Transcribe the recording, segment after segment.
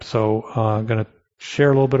So I'm going to share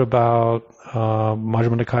a little bit about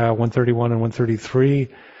Majjhima Nikaya 131 and 133,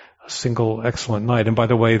 a single excellent night. And by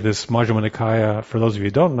the way, this Majjhima Nikaya, for those of you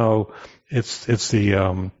who don't know, it's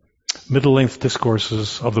the middle-length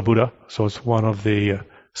discourses of the Buddha. So it's one of the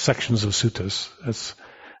sections of suttas. It's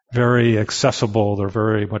very accessible. They're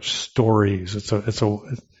very much stories. It's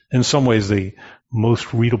in some ways the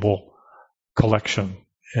most readable collection,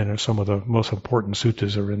 and some of the most important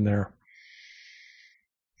suttas are in there.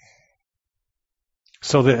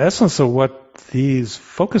 So the essence of what these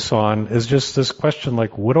focus on is just this question,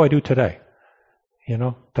 like, what do I do today?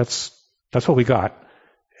 That's what we got,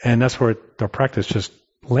 and that's where the practice just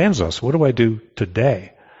lands us. What do I do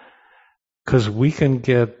today? Because we can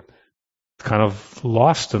get kind of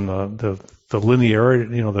lost in the linearity,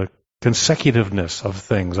 the consecutiveness of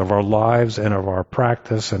things, of our lives and of our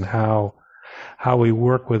practice, and how we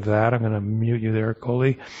work with that. I'm going to mute you there,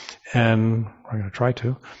 Coley, and I'm going to try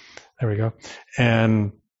to. There we go.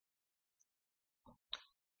 And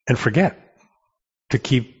forget to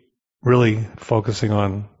keep really focusing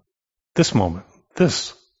on this moment,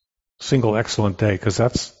 this single excellent day, because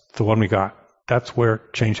that's the one we got. That's where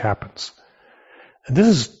change happens. And this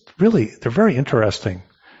is really, they're very interesting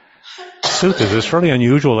suttas. It's really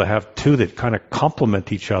unusual to have two that kind of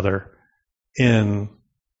complement each other in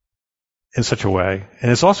such a way.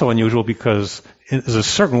 And it's also unusual because there's a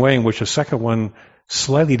certain way in which the second one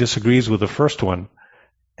slightly disagrees with the first one.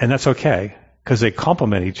 And that's okay, because they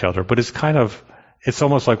complement each other. But it's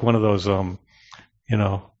almost like one of those,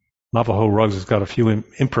 Navajo rugs has got a few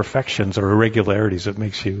imperfections or irregularities that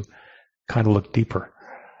makes you kind of look deeper.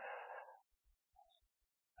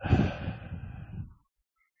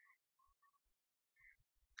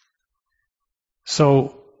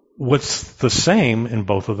 So what's the same in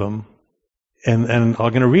both of them, and I'm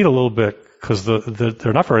going to read a little bit because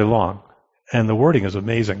they're not very long, and the wording is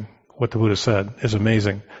amazing. What the Buddha said is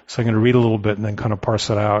amazing. So I'm going to read a little bit and then kind of parse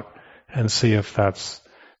it out and see if that's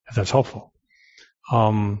helpful.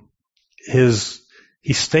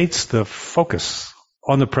 He states the focus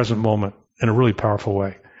on the present moment in a really powerful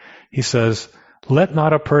way. He says, "Let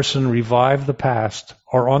not a person revive the past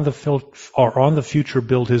or on the future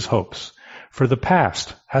build his hopes. For the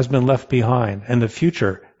past has been left behind, and the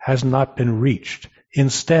future has not been reached.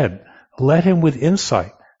 Instead, let him with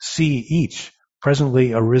insight see each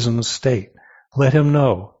presently arisen state. Let him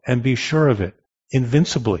know and be sure of it,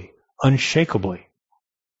 invincibly, unshakably."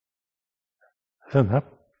 Isn't that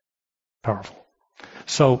powerful?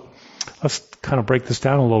 So let's kind of break this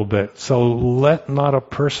down a little bit. So let not a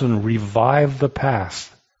person revive the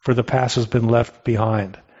past, for the past has been left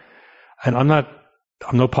behind. And I'm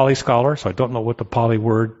no Pali scholar, so I don't know what the Pali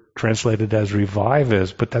word translated as revive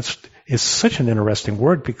is, but it's such an interesting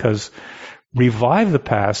word, because revive the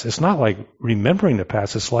past, it's not like remembering the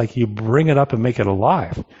past, it's like you bring it up and make it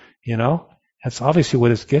alive, That's obviously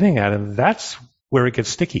what it's getting at, and that's where it gets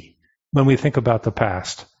sticky, when we think about the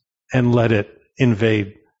past and let it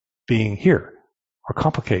invade being here, or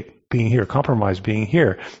complicate being here, compromise being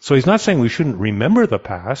here. So he's not saying we shouldn't remember the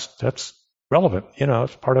past. That's relevant,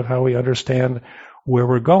 it's part of how we understand where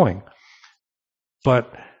we're going.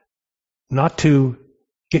 But not to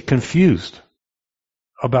get confused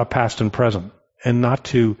about past and present, and not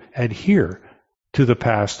to adhere to the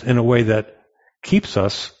past in a way that keeps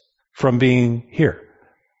us from being here.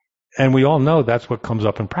 And we all know that's what comes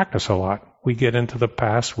up in practice a lot. We get into the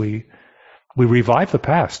past, we revive the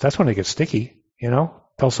past. That's when it gets sticky,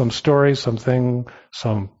 Tell some story, something,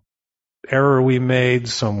 some error we made,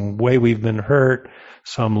 some way we've been hurt,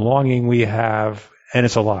 some longing we have, and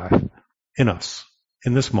it's alive in us,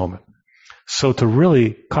 in this moment. So to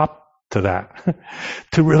really cop to that,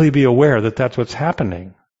 to really be aware that that's what's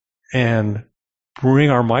happening, and bring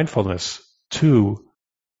our mindfulness to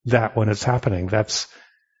that when it's happening, that's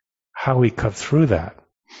how we cut through that.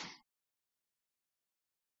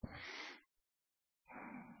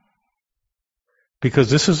 Because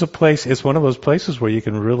this is a place, it's one of those places where you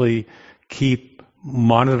can really keep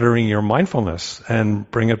monitoring your mindfulness and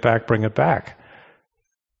bring it back.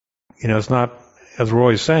 It's not, as we're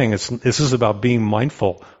always saying, this is about being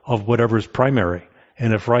mindful of whatever is primary.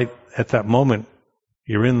 And if right at that moment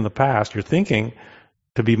you're in the past, you're thinking,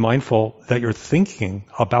 to be mindful that you're thinking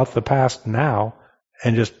about the past now,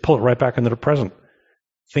 and just pull it right back into the present.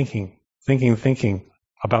 Thinking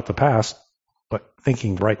about the past, but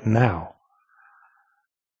thinking right now.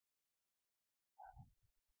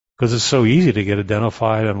 Because it's so easy to get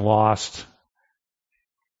identified and lost,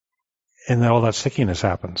 and then all that stickiness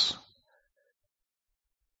happens.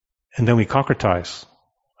 And then we concretize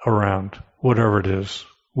around whatever it is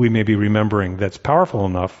we may be remembering that's powerful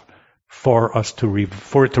enough for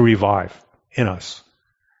it to revive in us,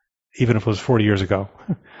 even if it was 40 years ago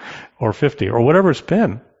or 50 or whatever it's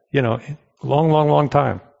been, long, long, long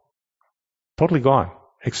time. Totally gone,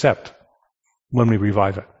 except when we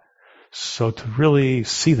revive it. So to really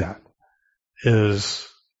see that is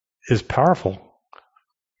powerful.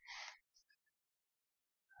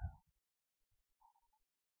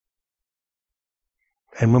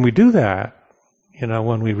 And when we do that,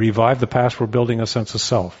 when we revive the past, we're building a sense of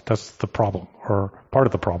self. That's the problem, or part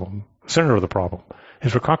of the problem, center of the problem,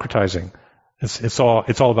 is we're concretizing. It's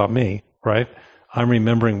all about me, right? I'm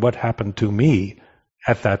remembering what happened to me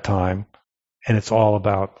at that time, and it's all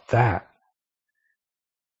about that.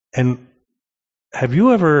 And have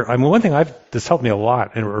you ever, one thing this helped me a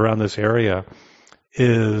lot around this area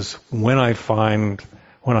is when I found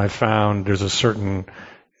there's a certain,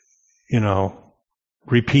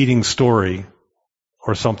 repeating story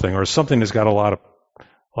or something that's got a lot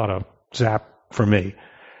of zap for me.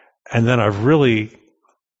 And then I've really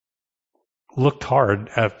looked hard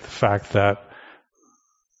at the fact that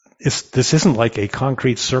this isn't like a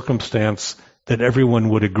concrete circumstance that everyone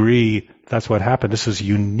would agree that's what happened. This is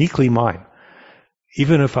uniquely mine.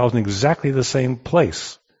 Even if I was in exactly the same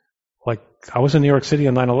place, like I was in New York City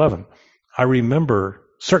on 9/11, I remember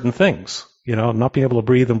certain things, not being able to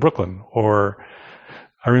breathe in Brooklyn, or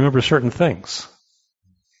I remember certain things,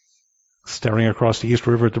 staring across the East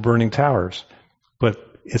River at the burning towers. But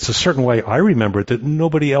it's a certain way I remember it that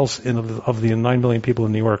nobody else of the 9 million people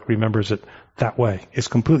in New York remembers it that way. It's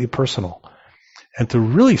completely personal. And to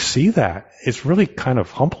really see that, it's really kind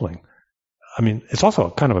of humbling. I mean, it's also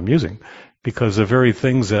kind of amusing, because the very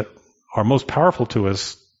things that are most powerful to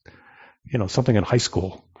us, something in high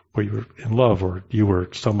school where you were in love, or you were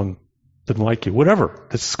someone didn't like you, whatever,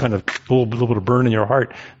 this kind of little bit of burn in your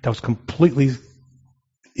heart, that was completely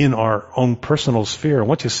in our own personal sphere. And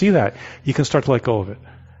once you see that, you can start to let go of it,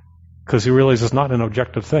 because you realize it's not an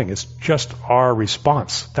objective thing. It's just our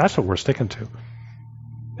response. That's what we're sticking to.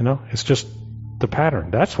 It's just the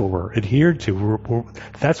pattern. That's what we're adhered to.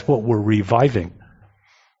 That's what we're reviving.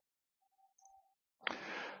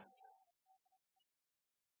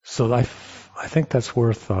 So I think that's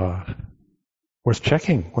worth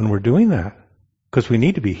checking when we're doing that, because we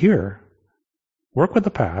need to be here. Work with the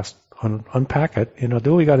past, unpack it, do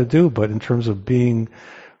what we got to do. But in terms of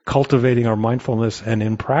cultivating our mindfulness, and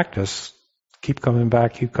in practice, keep coming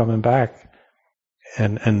back,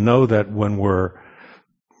 and know that when we're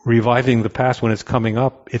reviving the past, when it's coming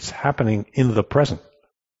up, it's happening in the present,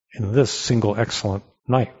 in this single excellent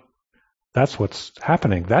night. That's what's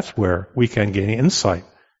happening. That's where we can gain insight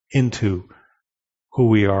into who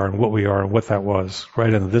we are and what that was,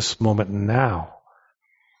 right in this moment now.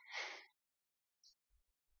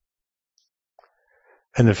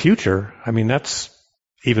 And the future, that's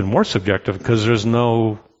even more subjective, because there's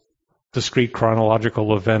no discrete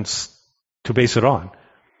chronological events to base it on.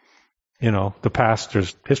 The past,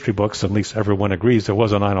 there's history books, at least everyone agrees there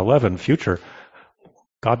was a 9/11. Future,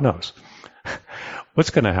 God knows.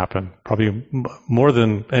 What's going to happen? Probably more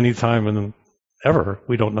than any time ever.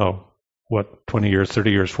 We don't know what 20 years,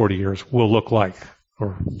 30 years, 40 years will look like,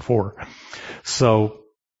 or for. So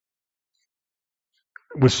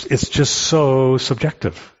it's just so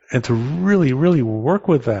subjective. And to really, really work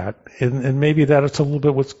with that, and maybe that it's a little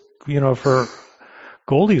bit what's, for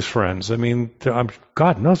Goldie's friends.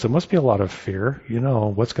 God knows there must be a lot of fear.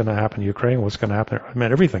 What's going to happen in Ukraine? What's going to happen?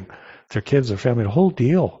 Everything. Their kids, their family, the whole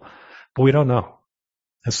deal. But we don't know.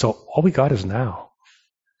 And so all we got is now.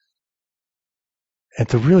 And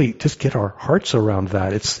to really just get our hearts around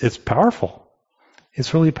that, it's powerful.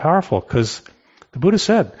 It's really powerful, because the Buddha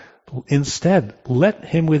said, instead,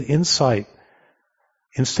 let with insight,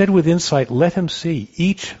 let him see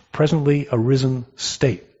each presently arisen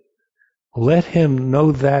state. Let him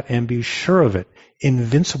know that and be sure of it,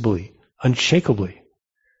 invincibly, unshakably.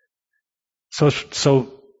 So a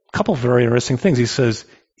couple of very interesting things. He says,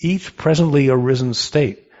 each presently arisen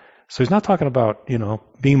state. So he's not talking about,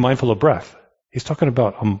 being mindful of breath. He's talking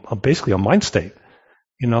about basically a mind state,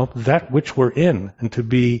 that which we're in, and to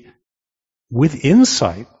be with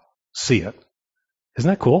insight, see it. Isn't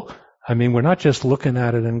that cool? We're not just looking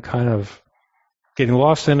at it and kind of getting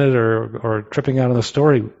lost in it or tripping out on the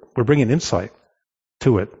story. We're bringing insight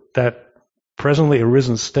to it. That presently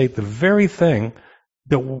arisen state, the very thing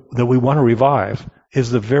that we want to revive, is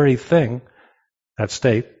the very thing, that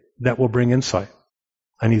state, that will bring insight.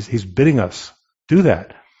 And he's bidding us do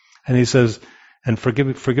that. And he says, and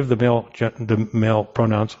forgive the male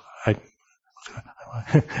pronouns. I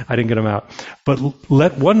didn't get them out. But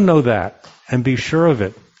let one know that and be sure of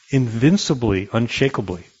it, invincibly,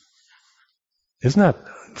 unshakably. Isn't that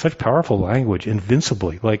such powerful language,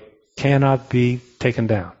 invincibly, like cannot be taken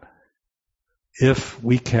down. If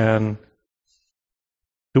we can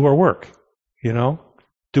do our work,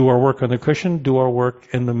 do our work on the cushion, do our work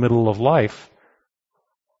in the middle of life,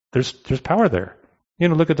 there's power there.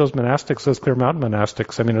 Look at those monastics, those Clear Mountain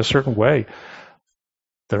monastics. I mean, in a certain way,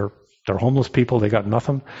 they're homeless people, they got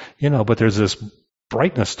nothing, but there's this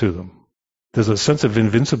brightness to them. There's a sense of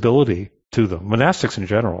invincibility to them. Monastics in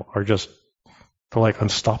general are they're like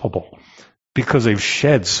unstoppable because they've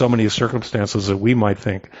shed so many circumstances that we might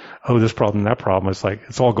think, oh, this problem, that problem. It's like,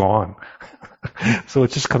 it's all gone. So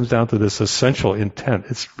it just comes down to this essential intent.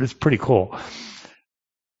 It's pretty cool.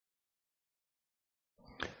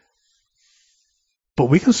 But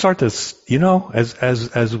we can start this,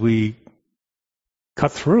 as we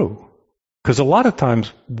cut through. Because a lot of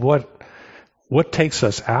times what takes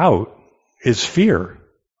us out is fear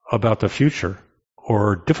about the future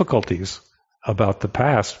or difficulties about the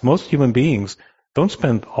past. Most human beings don't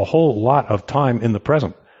spend a whole lot of time in the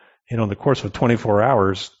present. In the course of 24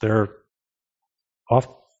 hours, they're off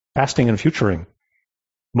fasting and futuring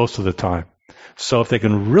most of the time. So if they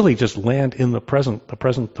can really just land in the present,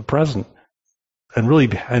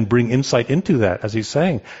 and bring insight into that, as he's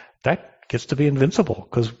saying, that gets to be invincible,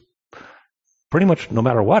 because pretty much no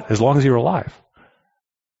matter what, as long as you're alive.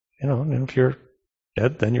 And if you're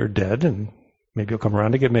dead, then you're dead, and maybe you'll come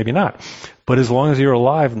around again, maybe not. But as long as you're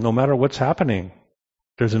alive, no matter what's happening,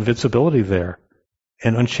 there's invincibility there,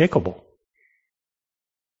 and unshakable.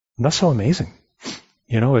 And that's so amazing.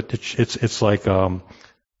 It's like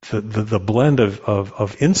the blend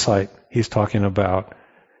of insight he's talking about,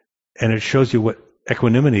 and it shows you what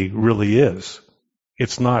equanimity really is.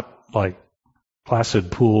 It's not like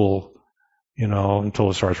placid pool,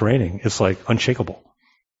 until it starts raining. It's like unshakable.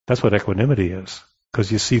 That's what equanimity is,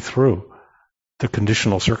 because you see through the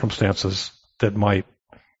conditional circumstances that might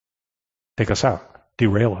take us out,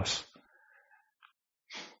 derail us.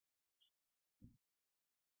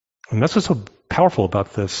 And that's what's so powerful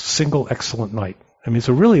about this single excellent night. I mean,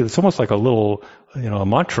 it's almost like a little, a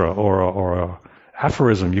mantra or a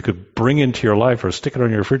aphorism you could bring into your life or stick it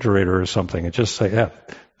on your refrigerator or something and just say,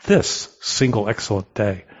 this single excellent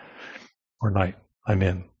day or night I'm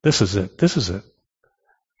in. This is it. This is it.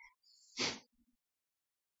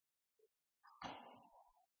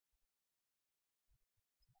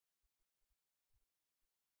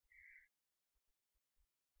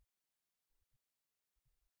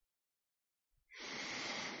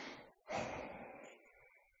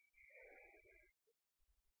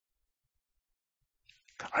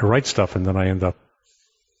 I write stuff and then I end up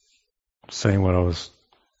saying what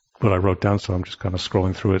I wrote down, so I'm just kind of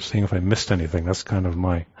scrolling through it, seeing if I missed anything. That's kind of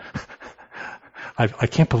my... I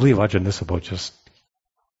can't believe Ajahn Nisabo just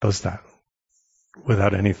does that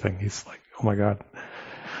without anything. He's like, oh my God.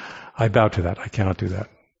 I bow to that. I cannot do that.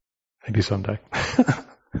 Maybe someday.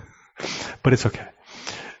 But it's okay.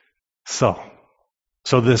 So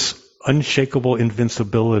this unshakable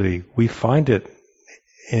invincibility, we find it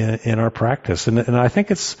in our practice. And I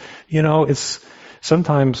think it's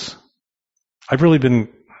sometimes I've really been,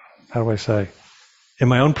 how do I say, in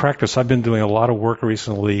my own practice, I've been doing a lot of work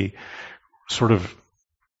recently, sort of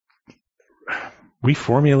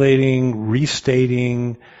reformulating,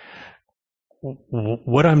 restating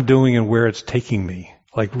what I'm doing and where it's taking me.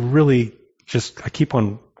 Like really I keep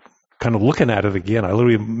on kind of looking at it again. I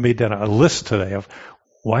literally made down a list today of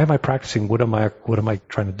why am I practicing? What am I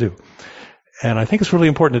trying to do? And I think it's really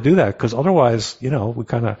important to do that, because otherwise, we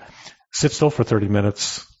kind of sit still for 30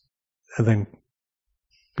 minutes and then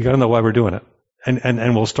we got to know why we're doing it.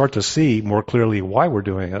 And we'll start to see more clearly why we're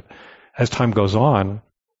doing it as time goes on.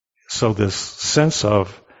 So this sense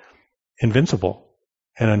of invincible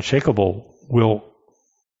and unshakable will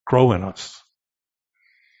grow in us.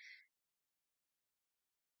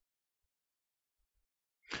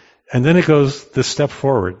 And then it goes this step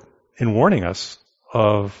forward in warning us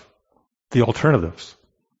of the alternatives.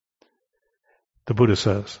 The Buddha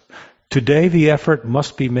says, today the effort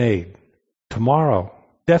must be made. Tomorrow,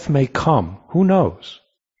 death may come. Who knows?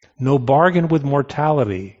 No bargain with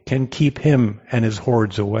mortality can keep him and his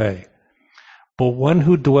hordes away. But one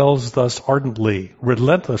who dwells thus ardently,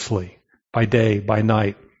 relentlessly, by day, by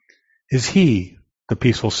night, is he, the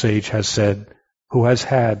peaceful sage has said, who has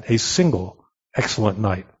had a single excellent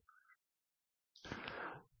night.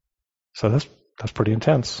 So that's pretty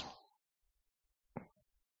intense.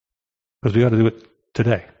 Because we got to do it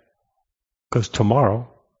today. Because tomorrow,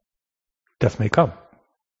 death may come.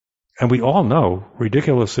 And we all know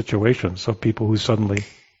ridiculous situations of people who suddenly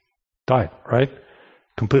died, right?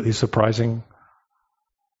 Completely surprising.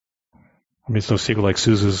 I mean, it's no secret, like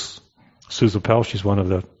Suze's Susan Pell, she's one of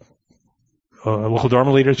the local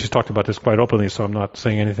Dharma leaders. She's talked about this quite openly, so I'm not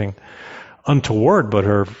saying anything untoward, but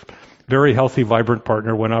her very healthy, vibrant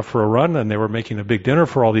partner went out for a run, and they were making a big dinner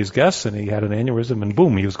for all these guests, and he had an aneurysm, and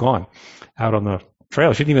boom, he was gone out on the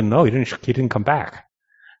trail. She didn't even know. He didn't come back,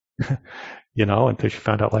 until she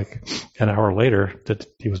found out like an hour later that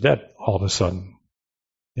he was dead all of a sudden.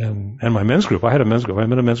 And my men's group, I had a men's group.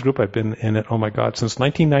 I'm in a men's group. I've been in it, oh my God, since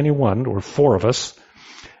 1991. There were 4 of us.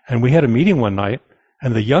 And we had a meeting one night,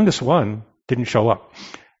 and the youngest one didn't show up.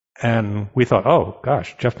 And we thought, oh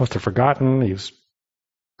gosh, Jeff must have forgotten. He's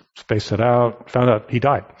spaced it out. Found out he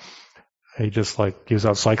died. He was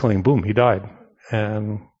out cycling, boom, he died.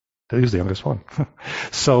 And he was the youngest one.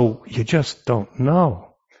 So you just don't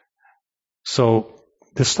know. So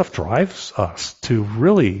this stuff drives us to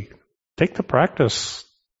really take the practice,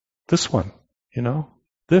 this one,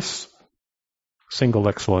 this single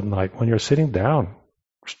excellent night when you're sitting down.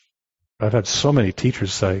 I've had so many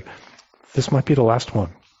teachers say, this might be the last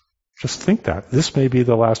one. Just think that. This may be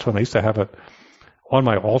the last one. I used to have it on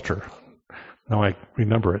my altar. Now I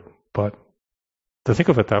remember it. But to think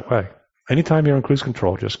of it that way. Anytime you're in cruise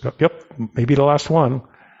control, just go, yep, maybe the last one.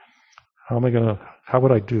 How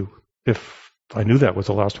would I do if I knew that was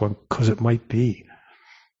the last one? Because it might be.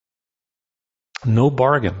 No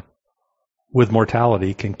bargain with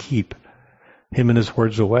mortality can keep him and his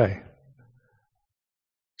words away.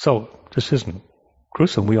 So this isn't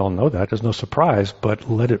gruesome. We all know that. There's no surprise, but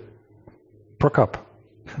let it perk up,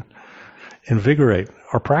 invigorate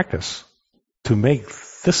our practice to make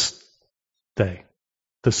this day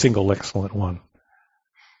the single excellent one.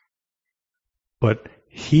 But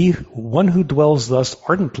one who dwells thus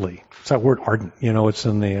ardently, it's that word ardent, it's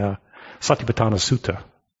in the Satipatthana Sutta,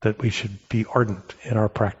 that we should be ardent in our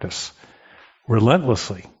practice,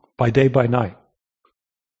 relentlessly, by day, by night.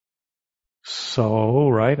 So,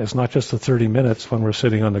 right, it's not just the 30 minutes when we're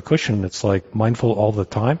sitting on the cushion. It's like mindful all the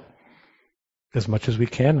time, as much as we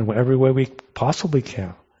can, in every way we possibly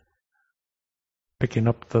can. Picking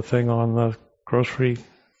up the thing on the grocery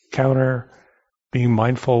counter, being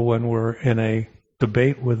mindful when we're in a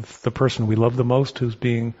debate with the person we love the most who's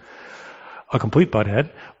being a complete butthead.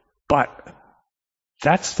 But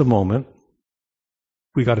that's the moment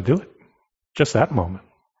we got to do it. Just that moment.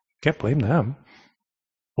 Can't blame them.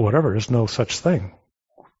 Or whatever, there's no such thing.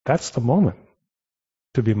 That's the moment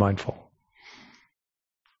to be mindful.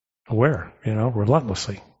 Aware,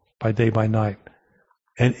 relentlessly, by day, by night.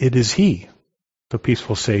 And it is he, the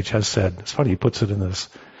peaceful sage has said. It's funny, he puts it in this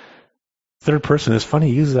third person. It's funny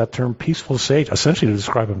he uses that term, peaceful sage, essentially to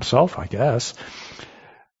describe himself, I guess,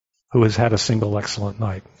 who has had a single excellent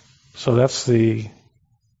night. So that's the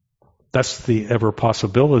ever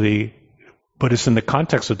possibility, but it's in the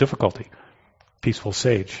context of difficulty. Peaceful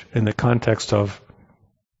sage, in the context of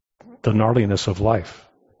the gnarliness of life.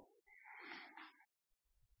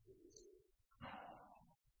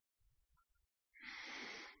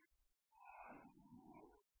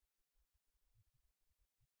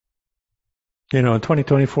 In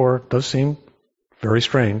 2024 does seem very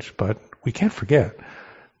strange, but we can't forget.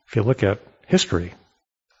 If you look at history,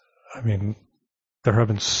 there have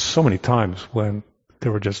been so many times when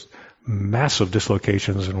there were just massive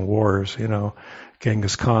dislocations and wars,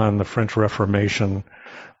 Genghis Khan, the French Reformation,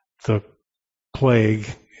 the plague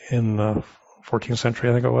in the 14th century,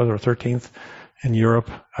 I think it was, or 13th in Europe.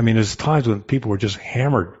 There's times when people were just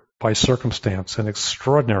hammered by circumstance in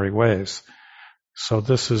extraordinary ways. So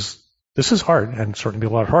this is hard, and certainly a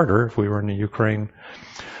lot harder if we were in the Ukraine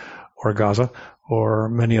or Gaza or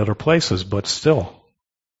many other places, but still,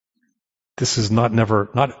 this is not never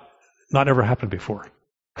happened before.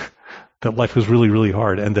 That life is really, really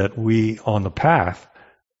hard, and that we on the path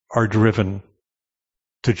are driven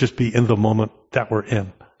to just be in the moment that we're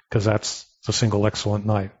in, because that's the single excellent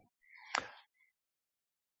night.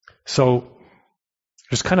 So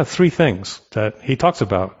there's kind of 3 things that he talks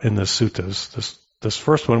about in the suttas. This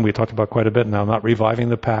first one we talked about quite a bit now, not reviving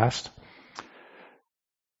the past,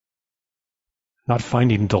 not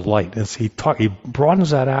finding delight. He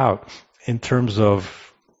broadens that out in terms of,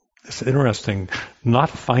 it's interesting,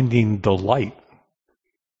 not finding delight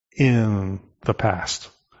in the past.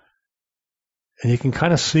 And you can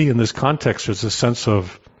kind of see in this context, there's a sense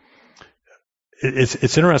of,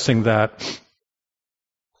 it's interesting that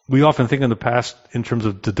we often think in the past in terms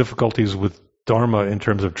of the difficulties with Dharma, in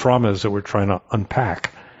terms of traumas that we're trying to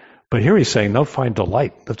unpack. But here he's saying, no, find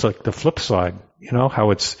delight. That's like the flip side.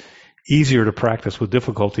 How it's easier to practice with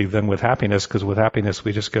difficulty than with happiness, because with happiness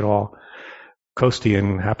we just get all coasty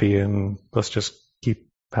and happy and let's just keep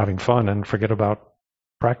having fun and forget about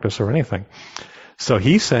practice or anything. So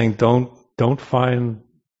he's saying don't find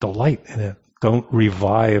delight in it. Don't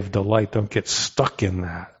revive delight. Don't get stuck in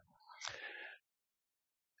that.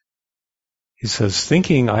 He says,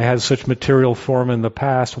 thinking I had such material form in the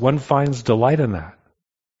past, one finds delight in that.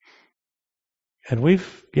 And we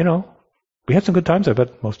had some good times, I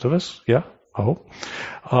bet, most of us, yeah, I hope,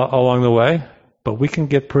 along the way. But we can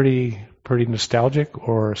get pretty nostalgic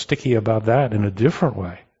or sticky about that in a different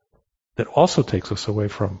way that also takes us away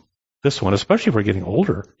from this one, especially if we're getting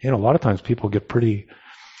older. A lot of times people get pretty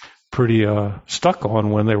stuck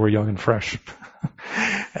on when they were young and fresh.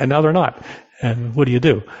 And now they're not. And what do you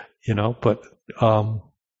do? But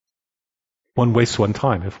one wastes one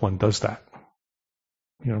time if one does that.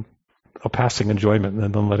 A passing enjoyment and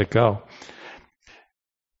then don't let it go.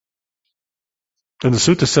 And the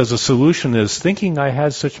sutta says the solution is, thinking I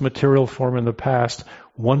had such material form in the past,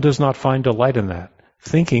 one does not find delight in that.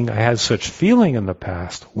 Thinking I had such feeling in the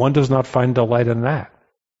past, one does not find delight in that.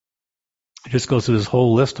 It just goes through this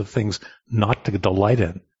whole list of things not to delight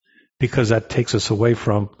in, because that takes us away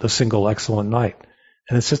from the single excellent night.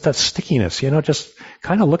 And it's just that stickiness, just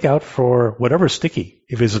kind of look out for whatever's sticky.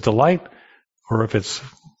 If it's a delight, or if it's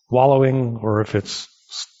wallowing, or if it's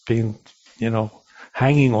being,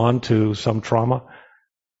 hanging on to some trauma,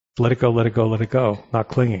 let it go, let it go, let it go, not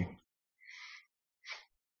clinging.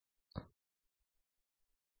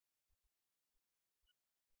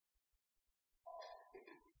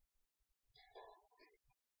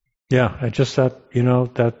 Yeah, and just that,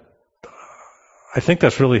 I think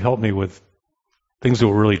that's really helped me with things that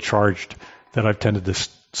were really charged that I've tended to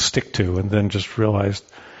stick to, and then just realized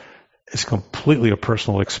it's completely a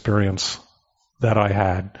personal experience that I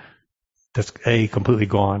had that's A, completely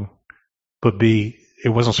gone, but B, it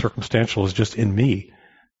wasn't circumstantial, it's just in me.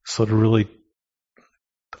 So to really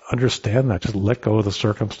understand that, just let go of the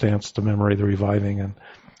circumstance, the memory, the reviving, and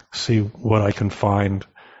see what I can find,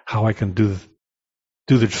 how I can do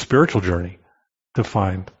the spiritual journey to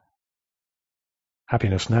find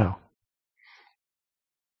happiness now.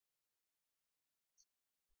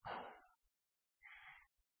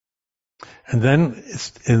 And then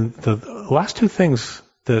in the last two things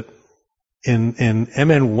that in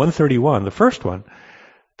MN 131, the first one,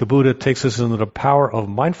 the Buddha takes us into the power of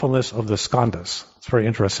mindfulness of the skandhas. It's very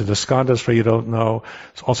interesting. The skandhas, for you don't know,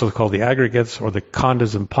 it's also called the aggregates or the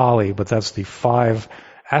khandhas in Pali, but that's the 5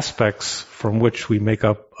 aspects from which we make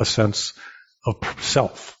up a sense of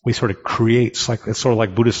self. We sort of create, it's sort of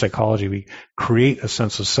like Buddhist psychology, we create a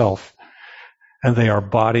sense of self. And they are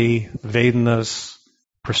body, Vedanas,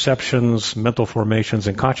 perceptions, mental formations,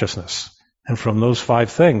 and consciousness. And from those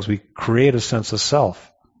 5 things, we create a sense of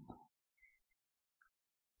self.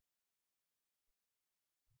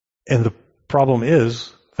 And the problem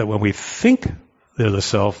is that when we think they're the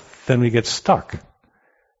self, then we get stuck.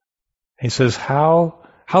 He says, how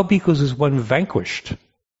bhikkhus is one vanquished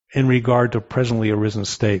in regard to presently arisen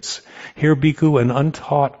states? Here, bhikkhu, an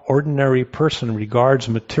untaught ordinary person regards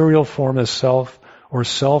material form as self, or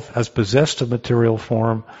self as possessed of material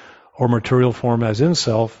form, or material form as in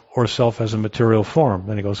self, or self as a material form.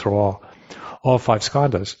 Then he goes through all 5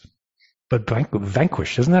 skandhas. But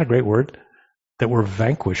vanquished, isn't that a great word? That we're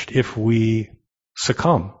vanquished if we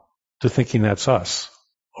succumb to thinking that's us.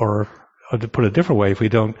 Or to put it a different way, if we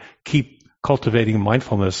don't keep cultivating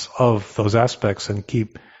mindfulness of those aspects and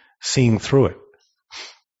keep seeing through it.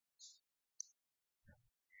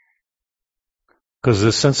 Because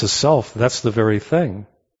this sense of self, that's the very thing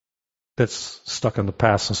that's stuck in the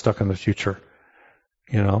past and stuck in the future.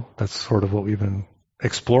 That's sort of what we've been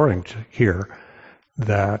exploring here,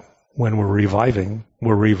 that when we're reviving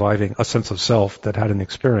a sense of self that had an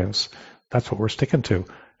experience. That's what we're sticking to.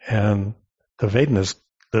 And the Vedanas,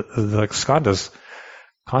 the skandhas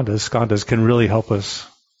can really help us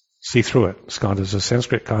see through it. Skandhas is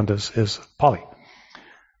Sanskrit, khandhas is Pali.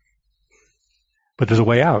 But there's a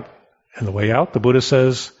way out. And the way out, the Buddha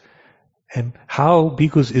says, and how,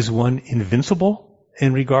 bhikkhus, is one invincible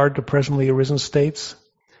in regard to presently arisen states?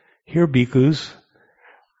 Here, bhikkhus,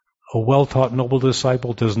 a well-taught noble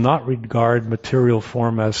disciple does not regard material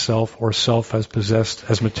form as self or self as possessed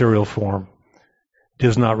as material form.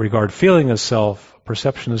 Does not regard feeling as self,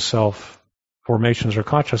 perception as self, formations or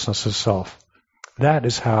consciousness as self. That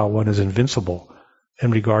is how one is invincible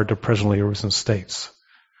in regard to presently arisen states.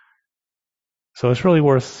 So it's really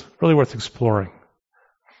worth exploring.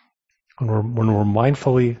 When we're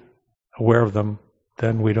mindfully aware of them,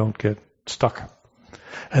 then we don't get stuck.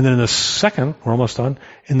 And then in the second, we're almost done,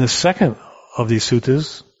 in the second of these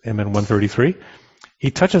suttas, MN 133, he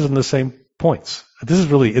touches on the same points.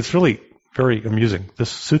 It's really very amusing,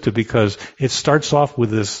 this sutta, because it starts off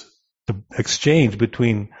with the exchange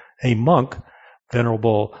between a monk,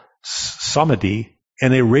 Venerable Samadhi,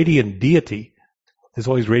 and a radiant deity. There's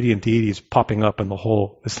always radiant deities popping up in the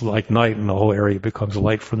whole, it's like night and the whole area becomes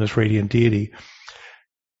light from this radiant deity.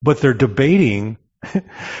 But they're debating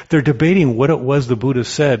what it was the Buddha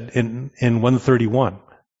said in 131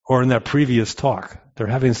 or in that previous talk. They're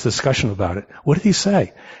having this discussion about it. What did he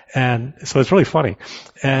say? And so it's really funny.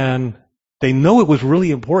 And they know it was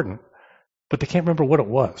really important, but they can't remember what it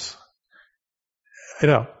was. You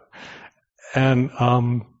know. And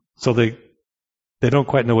so they don't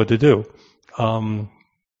quite know what to do.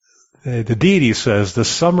 The deity says the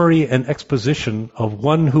summary and exposition of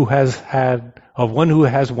one who has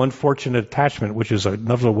one fortunate attachment, which is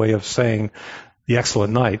another way of saying the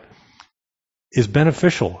excellent night, is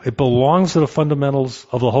beneficial. It belongs to the fundamentals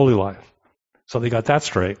of the holy life. So they got that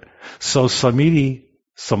straight. So Samadhi,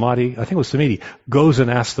 I think it was Samadhi, goes and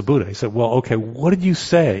asks the Buddha. He said, well, okay, what did you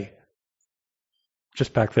say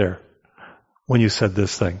just back there when you said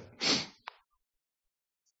this thing?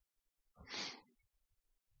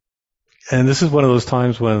 And this is one of those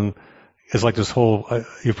times when it's like this whole,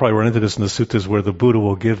 you probably run into this in the suttas where the Buddha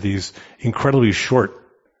will give these incredibly short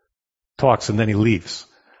talks and then he leaves.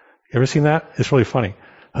 You ever seen that? It's really funny.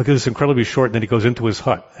 He'll give this incredibly short and then he goes into his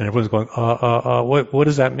hut and everyone's going, what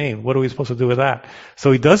does that mean? What are we supposed to do with that?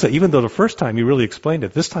 So he does it, even though the first time he really explained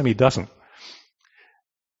it. This time he doesn't.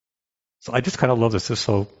 So I just kind of love this. It's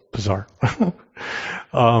so bizarre.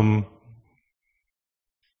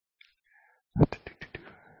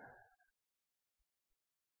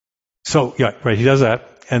 So, yeah, right, he does that.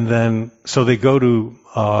 And then, so they go to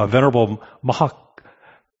Venerable Mahakasana.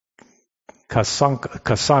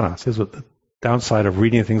 This is what the downside of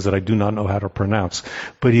reading things that I do not know how to pronounce.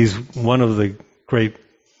 But he's one of the great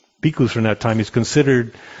bhikkhus from that time. He's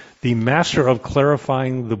considered the master of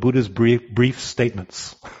clarifying the Buddha's brief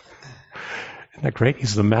statements. Isn't that great?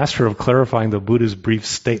 He's the master of clarifying the Buddha's brief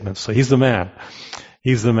statements. So he's the man.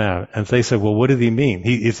 He's the man. And they said, well, what did he mean?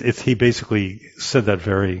 He basically said that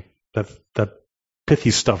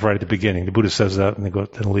pithy stuff right at the beginning. The Buddha says that and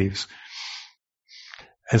then leaves.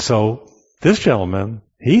 And so this gentleman,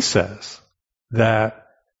 he says that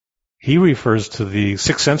he refers to the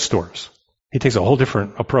six sense doors. He takes a whole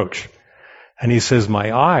different approach. And he says,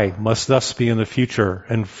 my I must thus be in the future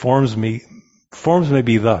and forms may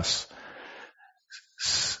be thus.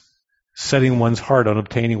 Setting one's heart on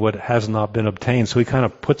obtaining what has not been obtained. So he kind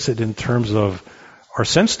of puts it in terms of our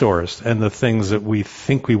sense doors and the things that we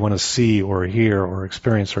think we want to see or hear or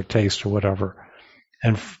experience or taste or whatever.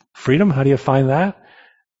 And freedom, how do you find that?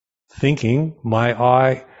 Thinking,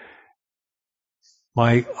 my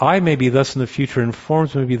I may be thus in the future and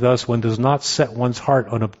forms may be thus. One does not set one's heart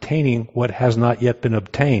on obtaining what has not yet been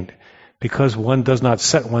obtained. Because one does not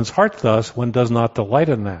set one's heart thus, one does not delight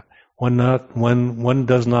in that. When one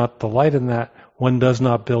does not delight in that, one does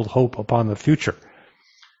not build hope upon the future.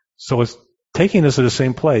 So it's taking us to the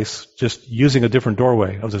same place, just using a different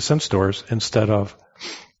doorway of the sense doors instead of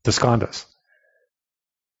the skandhas.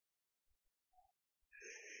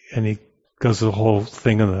 And he goes to the whole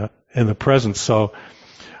thing in the present. So,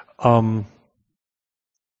 and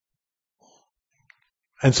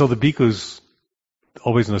so the bhikkhus,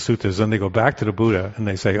 always in the suttas, then they go back to the Buddha and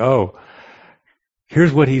they say, oh,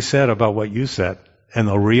 here's what he said about what you said. And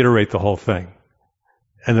they'll reiterate the whole thing.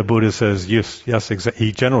 And the Buddha says, yes,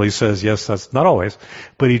 he generally says, yes, that's, not always,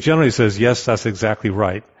 but he generally says, yes, that's exactly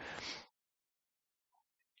right.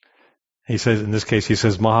 He says, in this case, he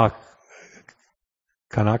says, Mahakanaka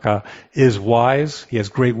is wise, he has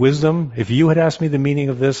great wisdom. If you had asked me the meaning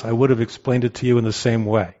of this, I would have explained it to you in the same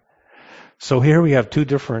way. So here we have two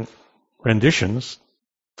different renditions,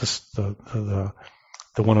 the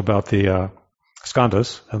one about the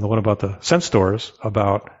skandhas and the one about the sense doors,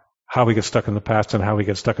 about how we get stuck in the past and how we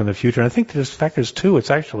get stuck in the future. And I think this factors too, it's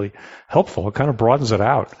actually helpful. It kind of broadens it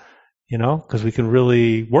out, because we can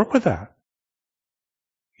really work with that.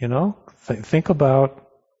 Think about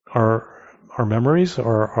our memories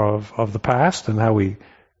of the past and how we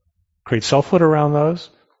create selfhood around those,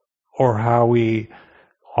 or how we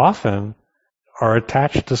often are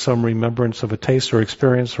attached to some remembrance of a taste or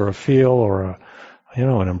experience or a feel or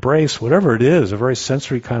an embrace, whatever it is, a very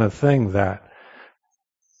sensory kind of thing that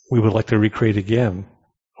we would like to recreate again,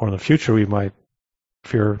 or in the future we might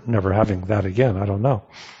fear never having that again. I don't know.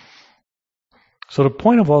 So the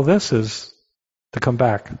point of all this is to come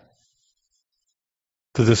back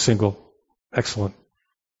to this single excellent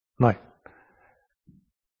night.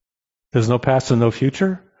 There's no past and no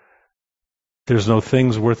future. There's no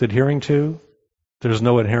things worth adhering to. There's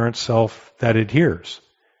no inherent self that adheres.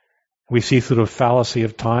 We see through the fallacy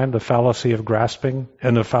of time, the fallacy of grasping,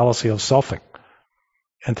 and the fallacy of selfing.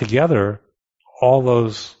 And together, all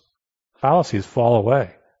those fallacies fall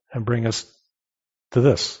away and bring us to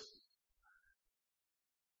this,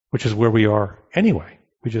 which is where we are anyway.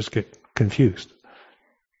 We just get confused.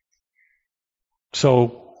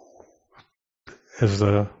 So, as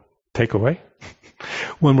the takeaway,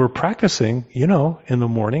 when we're practicing, in the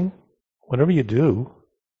morning, whatever you do,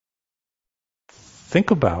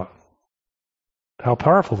 think about how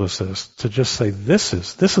powerful this is to just say, this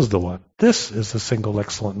is the one. This is the single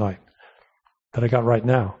excellent night that I got right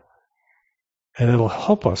now. And it'll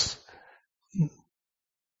help us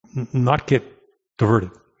not get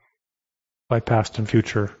diverted by past and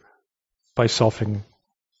future, by selfing,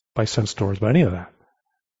 by sense doors, by any of that.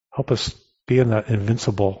 Help us be in that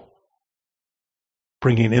invincible,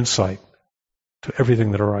 bringing insight to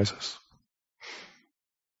everything that arises.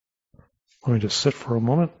 Let me just sit for a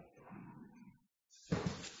moment.